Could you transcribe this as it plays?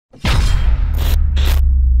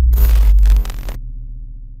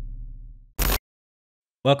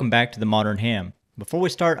Welcome back to the Modern Ham. Before we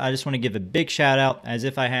start, I just want to give a big shout out, as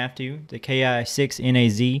if I have to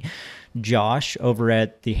KI6NAZ Josh over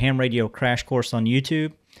at the Ham Radio Crash Course on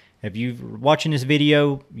YouTube. If you're watching this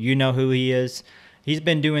video, you know who he is. He's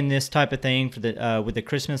been doing this type of thing for the with the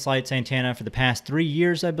Christmas lights antenna for the past 3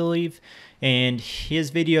 years, I believe. And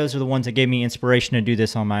his videos are the ones that gave me inspiration to do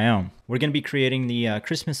this on my own. We're going to be creating the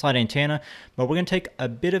Christmas light antenna, but we're going to take a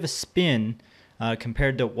bit of a spin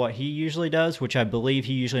compared to what he usually does, which I believe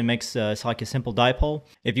he usually makes it's like a simple dipole.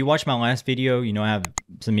 If you watch my last video, you know I have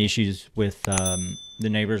some issues with the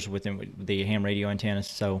neighbors with the ham radio antennas.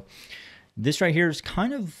 So this right here is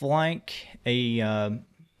kind of like a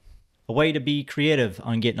way to be creative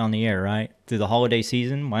on getting on the air, right? Through the holiday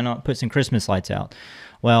season, why not put some Christmas lights out?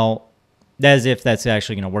 Well, as if that's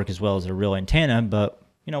actually going to work as well as a real antenna, but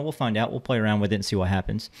you know, we'll find out. We'll play around with it and see what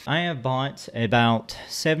happens. I have bought about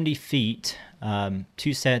 70 feet,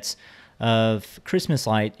 2 sets of Christmas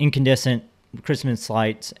light, incandescent Christmas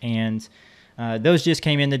lights, and those just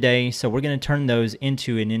came in today, so we're going to turn those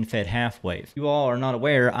into an in-fed half wave. If you all are not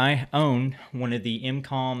aware, I own one of the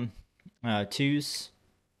MCOM 2s,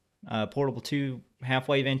 portable 2 half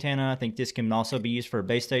wave antenna. I think this can also be used for a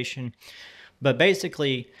base station. But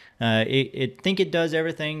basically, I think it does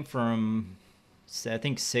everything from, I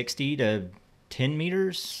think, 60 to 10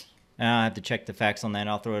 meters. I have to check the facts on that.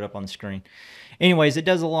 I'll throw it up on the screen. Anyways, it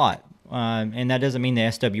does a lot. And that doesn't mean the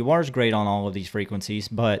SWR is great on all of these frequencies,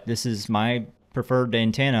 but this is my preferred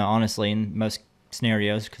antenna, honestly, in most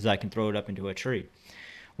scenarios, because I can throw it up into a tree.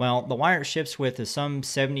 Well, the wire it ships with is some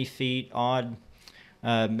 70 feet odd,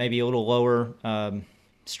 maybe a little lower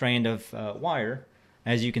strand of wire,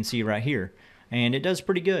 as you can see right here. And it does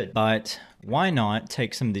pretty good. But why not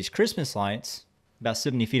take some of these Christmas lights, about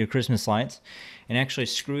 70 feet of Christmas lights, and actually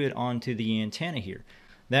screw it onto the antenna here.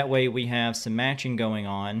 That way we have some matching going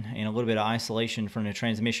on and a little bit of isolation from the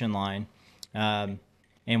transmission line. And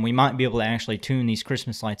we might be able to actually tune these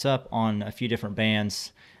Christmas lights up on a few different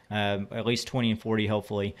bands, at least 20 and 40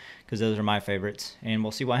 hopefully, because those are my favorites, and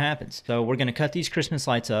we'll see what happens. So we're going to cut these Christmas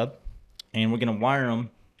lights up, and we're going to wire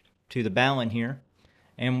them to the balun here,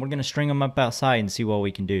 and we're going to string them up outside and see what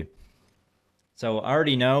we can do. So I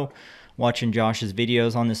already know, watching Josh's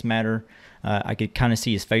videos on this matter, I could kind of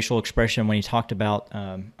see his facial expression when he talked about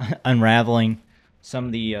unraveling some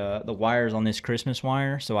of the wires on this Christmas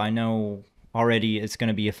wire. So I know already it's going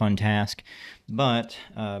to be a fun task. But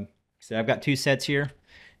so I've got 2 sets here,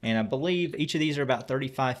 and I believe each of these are about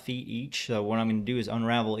 35 feet each. So what I'm going to do is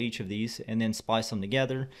unravel each of these and then splice them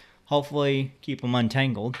together. Hopefully keep them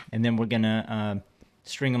untangled, and then we're going to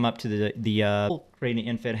string them up to the create an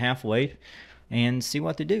in-fed half wave and see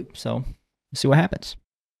what to do. So see what happens.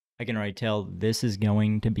 I can already tell this is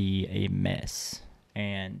going to be a mess,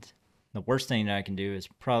 and the worst thing that I can do is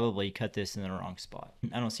probably cut this in the wrong spot.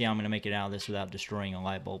 I don't see how I'm going to make it out of this without destroying a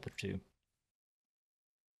light bulb or two.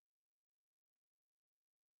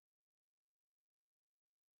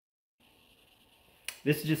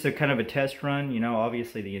 This is just a kind of a test run. You know,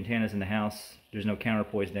 obviously the antenna's in the house. There's no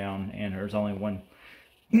counterpoise down, and there's only one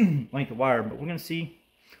length of wire, but we're going to see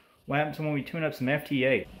what happens when we tune up some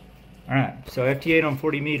FT8. Alright, so FT8 on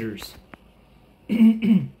 40 meters.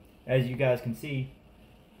 As you guys can see,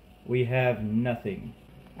 we have nothing.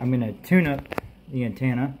 I'm going to tune up the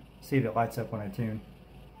antenna, see if it lights up when I tune.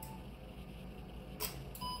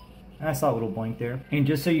 And I saw a little blink there. And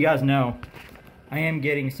just so you guys know, I am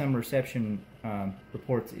getting some reception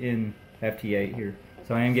reports in FT8 here.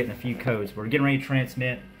 So I am getting a few codes. We're getting ready to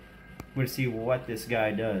transmit. We're going to see what this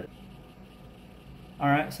guy does.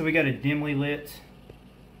 Alright, so we got a dimly lit,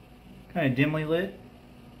 on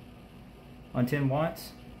 10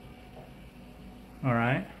 watts.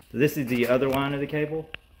 Alright, so this is the other line of the cable.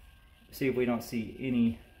 See if we don't see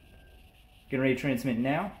any. Getting ready to transmit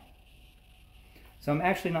now. So I'm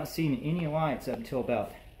actually not seeing any lights up until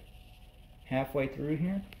about halfway through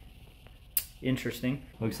here. Interesting.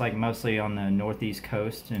 Looks like mostly on the northeast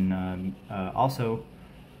coast, and also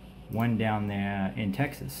one down there in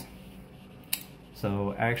Texas.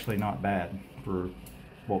 So actually not bad for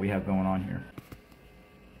what we have going on here.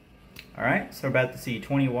 Alright, so we're about to see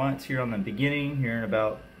 20 watts here on the beginning, here in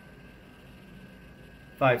about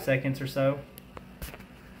 5 seconds or so.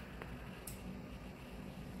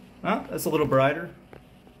 Well, that's a little brighter.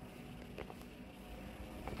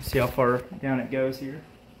 See how far down it goes here.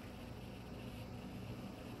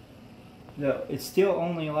 No, it's still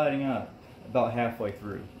only lighting up about halfway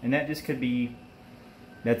through, and that just could be,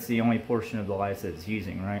 that's the only portion of the lights that it's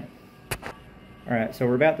using, right? Alright, so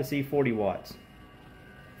we're about to see 40 watts.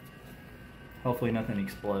 Hopefully nothing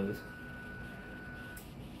explodes.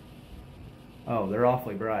 Oh, they're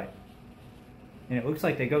awfully bright. and it looks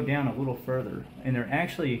like they go down a little further, and they're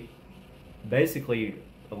actually basically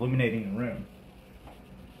illuminating the room.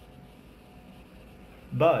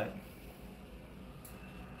 But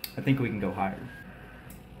I think we can go higher.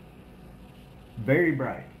 Very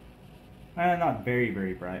bright. Not very,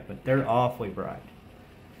 very bright, but they're awfully bright.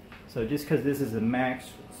 So just because this is a max,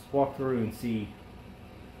 let's walk through and see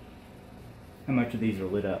how much of these are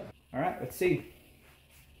lit up. Alright, let's see.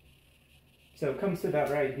 So it comes to about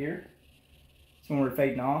right here. So when we're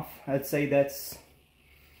fading off, I'd say that's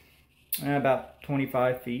about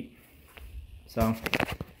 25 feet. So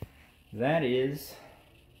that is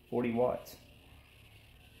 40 watts.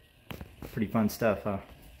 Pretty fun stuff, huh?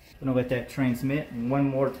 I'm gonna let that transmit one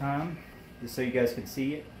more time, just so you guys can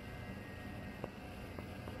see it.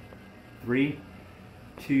 3,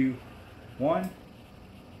 2, 1.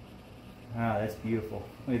 Ah, that's beautiful.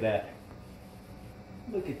 Look at that.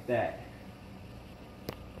 Look at that.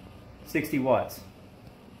 60 watts.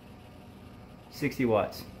 60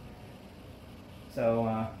 watts.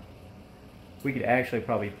 So we could actually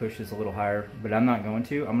probably push this a little higher, but I'm not going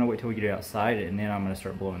to. I'm gonna wait till we get it outside, and then I'm gonna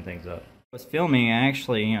start blowing things up. I was filming,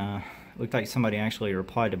 actually, looked like somebody actually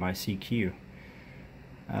replied to my CQ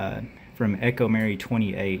from Echo Mary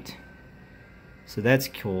 28. So that's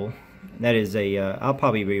cool. That is a, I'll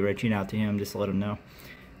probably be reaching out to him just to let him know.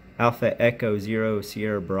 Alpha Echo 0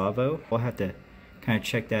 Sierra Bravo. We'll have to kind of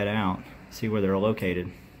check that out, see where they're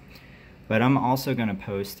located. But I'm also going to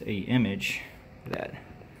post a image of that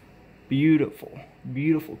beautiful,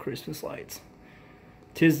 beautiful Christmas lights.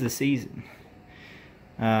 'Tis the season.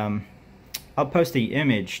 I'll post the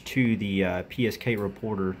image to the PSK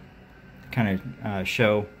reporter, kind of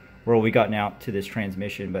show where we gotten out to this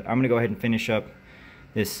transmission. But I'm going to go ahead and finish up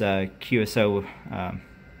this QSO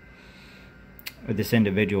with this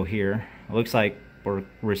individual here. It looks like we're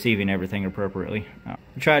receiving everything appropriately. We'll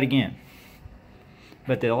try it again.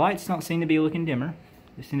 But the lights don't seem to be looking dimmer.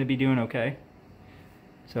 They seem to be doing okay.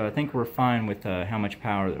 So I think we're fine with how much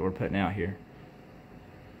power that we're putting out here.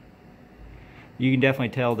 You can definitely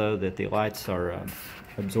tell though that the lights are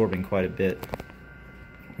absorbing quite a bit.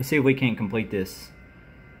 Let's see if we can't complete this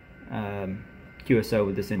QSO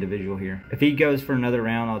with this individual here. If he goes for another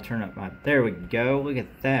round, I'll turn up my... There we go. Look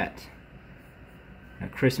at that. A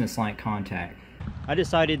Christmas light contact. I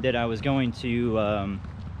decided that I was going to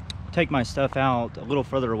take my stuff out a little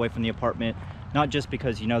further away from the apartment, not just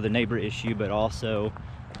because, you know, the neighbor issue, but also,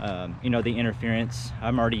 you know, the interference.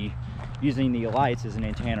 I'm already using the lights as an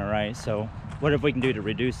antenna, right? So whatever we can do to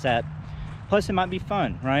reduce that. Plus it might be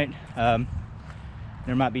fun, right?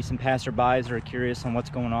 There might be some passerbys that are curious on what's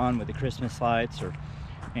going on with the Christmas lights,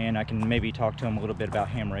 and I can maybe talk to them a little bit about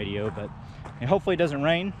ham radio. But and hopefully it doesn't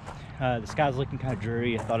rain. The sky's looking kind of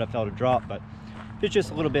dreary. I thought I felt a drop, but if it's just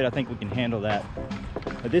a little bit, I think we can handle that.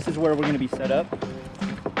 But this is where we're going to be set up.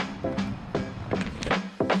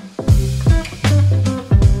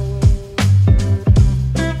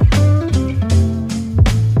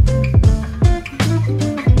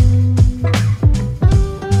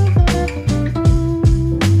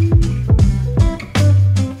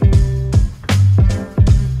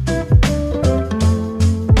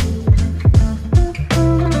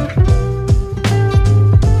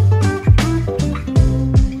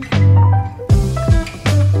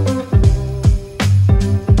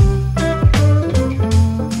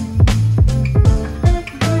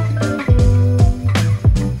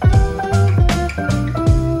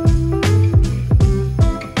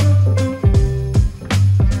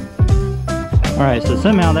 Alright, so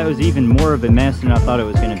somehow that was even more of a mess than I thought it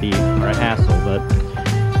was going to be, or a hassle, but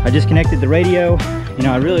I just connected the radio. You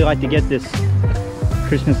know, I really like to get this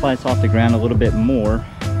Christmas lights off the ground a little bit more,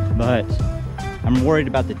 but I'm worried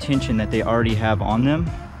about the tension that they already have on them.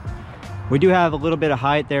 We do have a little bit of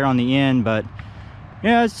height there on the end, but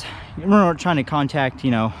yeah, we're not trying to contact, you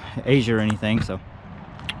know, Asia or anything, so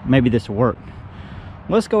maybe this will work.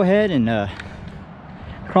 Let's go ahead and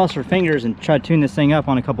cross our fingers and try to tune this thing up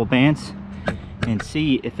on a couple bands and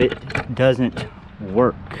see if it doesn't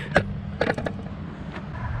work.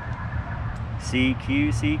 CQ,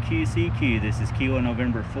 CQ, CQ. This is Kilo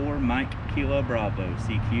November 4, Mike Kilo Bravo.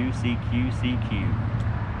 CQ, CQ, CQ.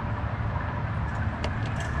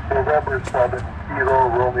 November 7, Kilo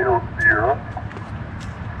Romeo 0.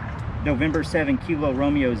 November 7, Kilo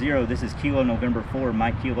Romeo 0. This is Kilo November 4,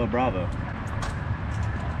 Mike Kilo Bravo.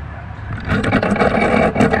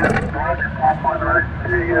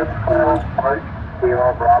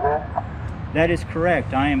 That is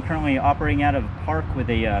correct. I am currently operating out of a park with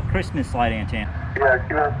a Christmas light antenna. Yeah,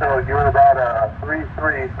 QSO, you're about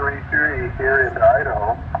 3333 here in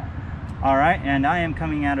Idaho. All right, and I am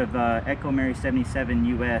coming out of Echo Mary 77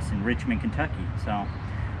 US in Richmond, Kentucky. So,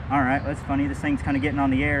 all right, that's funny. This thing's kind of getting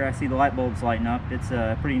on the air. I see the light bulbs lighting up. It's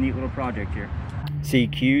a pretty neat little project here.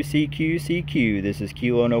 CQ, CQ, CQ. This is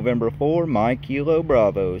Kilo November 4, Mike Kilo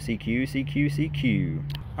Bravo. CQ, CQ, CQ.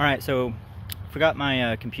 All right, so forgot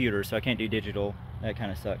my computer, so I can't do digital. That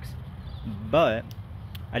kind of sucks. But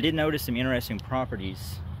I did notice some interesting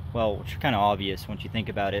properties, well, which are kind of obvious once you think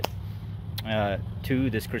about it, to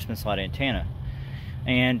this Christmas light antenna.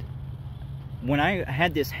 And when I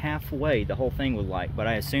had this halfway, the whole thing would light, but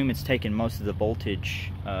I assume it's taken most of the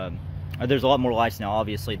voltage. There's a lot more lights now.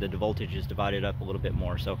 Obviously the voltage is divided up a little bit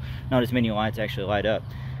more, so not as many lights actually light up.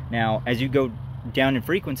 Now as you go down in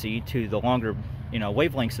frequency to the longer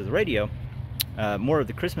wavelengths of the radio, more of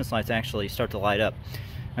the Christmas lights actually start to light up.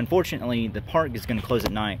 Unfortunately the park is going to close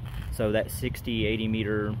at night, so that 60-80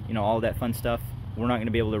 meter, all that fun stuff, we're not going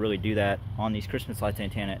to be able to really do that on these Christmas lights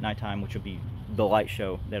antenna at nighttime, which will be the light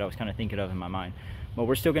show that I was kind of thinking of in my mind. But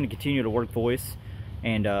we're still going to continue to work voice,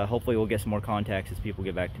 and hopefully we'll get some more contacts as people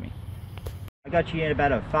get back to me. I got you in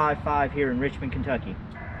about a 5.5 here in Richmond, Kentucky.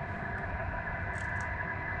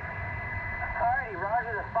 Alrighty,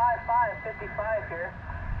 Roger, the 5.5, 55 here.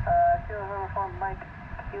 Kilo November 4, Mike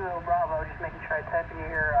Kilo Bravo, just making sure I type in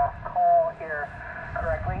your call here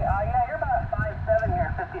correctly. Yeah, you're about a 5.7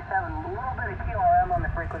 here, 57. A little bit of QRM on the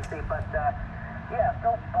frequency, but yeah,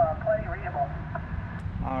 still plenty readable.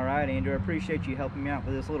 All right, Andrew, I appreciate you helping me out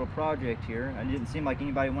with this little project here. It didn't seem like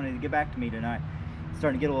anybody wanted to get back to me tonight. It's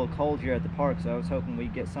starting to get a little cold here at the park, so I was hoping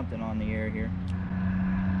we'd get something on the air here.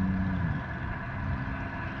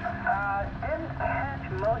 Didn't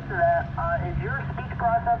catch most of that. Is your speech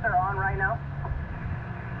processor on right now?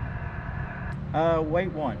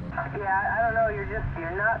 Wait one. Yeah, I don't know,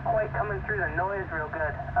 you're not quite coming through the noise real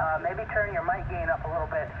good. Maybe turn your mic gain up a little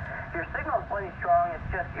bit. Your signal's plenty strong,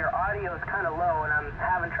 it's just your audio's kind of low, and I'm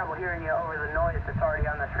having trouble hearing you over the noise that's already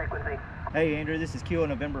on this frequency. Hey Andrew, this is Kilo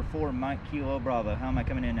November 4, Mike Kilo Bravo. How am I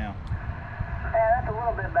coming in now? Yeah, that's a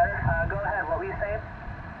little bit better. Go ahead, what were you saying?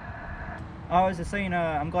 I was just saying,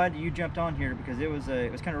 I'm glad that you jumped on here because it was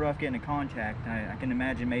kind of rough getting in contact. I can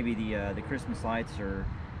imagine maybe the Christmas lights are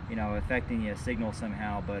affecting your signal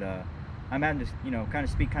somehow, but I'm having to kind of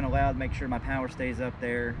speak kind of loud, make sure my power stays up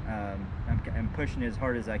there. I'm pushing as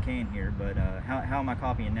hard as I can here, but how am I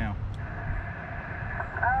copying now?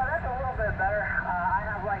 That's a little bit better.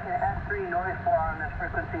 I have like an S3 noise floor on this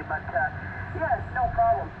frequency, but yeah, it's no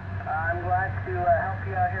problem. I'm glad to help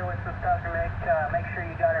you out here with some stuff to make sure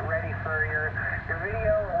you got it ready for your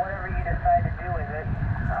video or whatever you decide to do with it.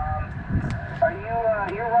 Are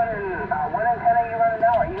you running, what antenna are you running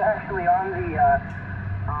now? Are you actually on the,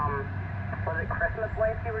 was it Christmas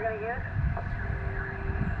lights you were going to use?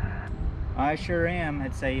 I sure am.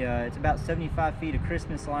 I'd say it's about 75 feet of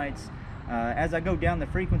Christmas lights. As I go down the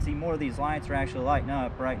frequency, more of these lights are actually lighting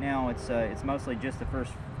up. Right now it's mostly just the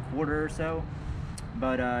first quarter or so.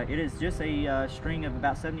 But it is just a string of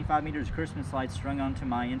about 75 meters of Christmas lights strung onto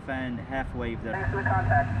my infrared half wave. Thanks for the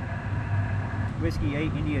contact. Whiskey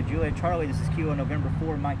 8 India Juliet Charlie, this is Kilo November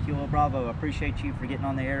 4, Mike Kilo Bravo. I appreciate you for getting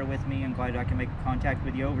on the air with me. I'm glad I can make contact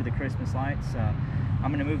with you over the Christmas lights.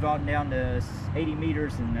 I'm going to move on down to 80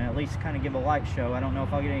 meters and at least kind of give a light show. I don't know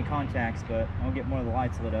if I'll get any contacts, but I'll get more of the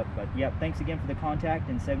lights lit up. But yep, thanks again for the contact,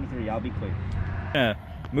 and 73, I'll be clear. I'm going to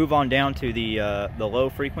move on down to the low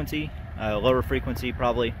frequency. Lower frequency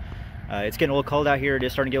probably. It's getting a little cold out here. It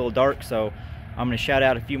is starting to get a little dark, so I'm going to shout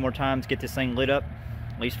out a few more times, get this thing lit up,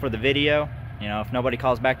 at least for the video. If nobody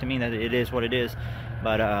calls back to me, that it is what it is.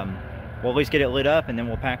 But we'll at least get it lit up, and then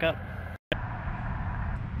we'll pack up.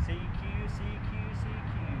 CQ, CQ,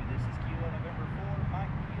 CQ. This is Kilo November 4,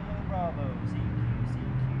 Mike Kilo Bravo. CQ,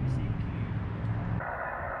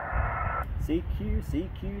 CQ, CQ. CQ,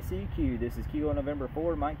 CQ, CQ. This is Kilo November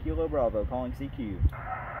 4, Mike Kilo Bravo, calling CQ.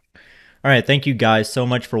 Alright, thank you guys so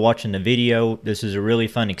much for watching the video. This is a really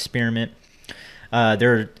fun experiment.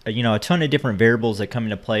 There are a ton of different variables that come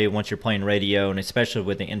into play once you're playing radio, and especially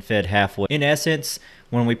with the infed halfway. In essence,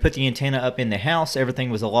 when we put the antenna up in the house, everything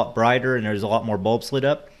was a lot brighter and there's a lot more bulbs lit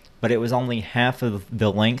up, but it was only half of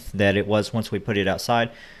the length that it was once we put it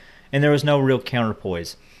outside, and there was no real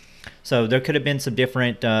counterpoise. So there could have been some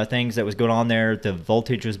different things that was going on there. The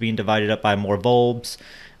voltage was being divided up by more bulbs,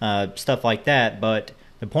 stuff like that. But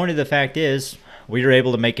the point of the fact is, we were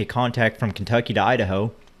able to make a contact from Kentucky to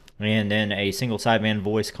Idaho, and then a single sideband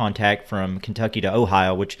voice contact from Kentucky to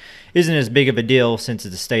Ohio, which isn't as big of a deal since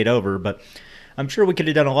it's a state over, but I'm sure we could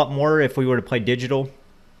have done a lot more if we were to play digital.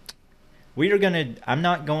 I'm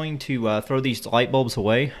not going to throw these light bulbs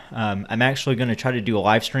away. I'm actually going to try to do a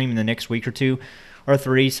live stream in the next week or two or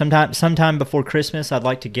 3. Sometime before Christmas, I'd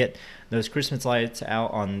like to get those Christmas lights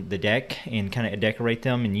out on the deck and kind of decorate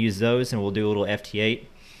them and use those, and we'll do a little FT8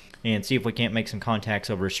 and see if we can't make some contacts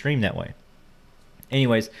over a stream that way.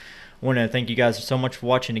 Anyways, I want to thank you guys so much for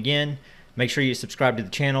watching again. Make sure you subscribe to the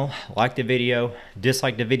channel, like the video,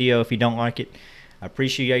 dislike the video if you don't like it. I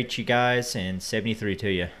appreciate you guys, and 73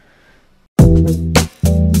 to you.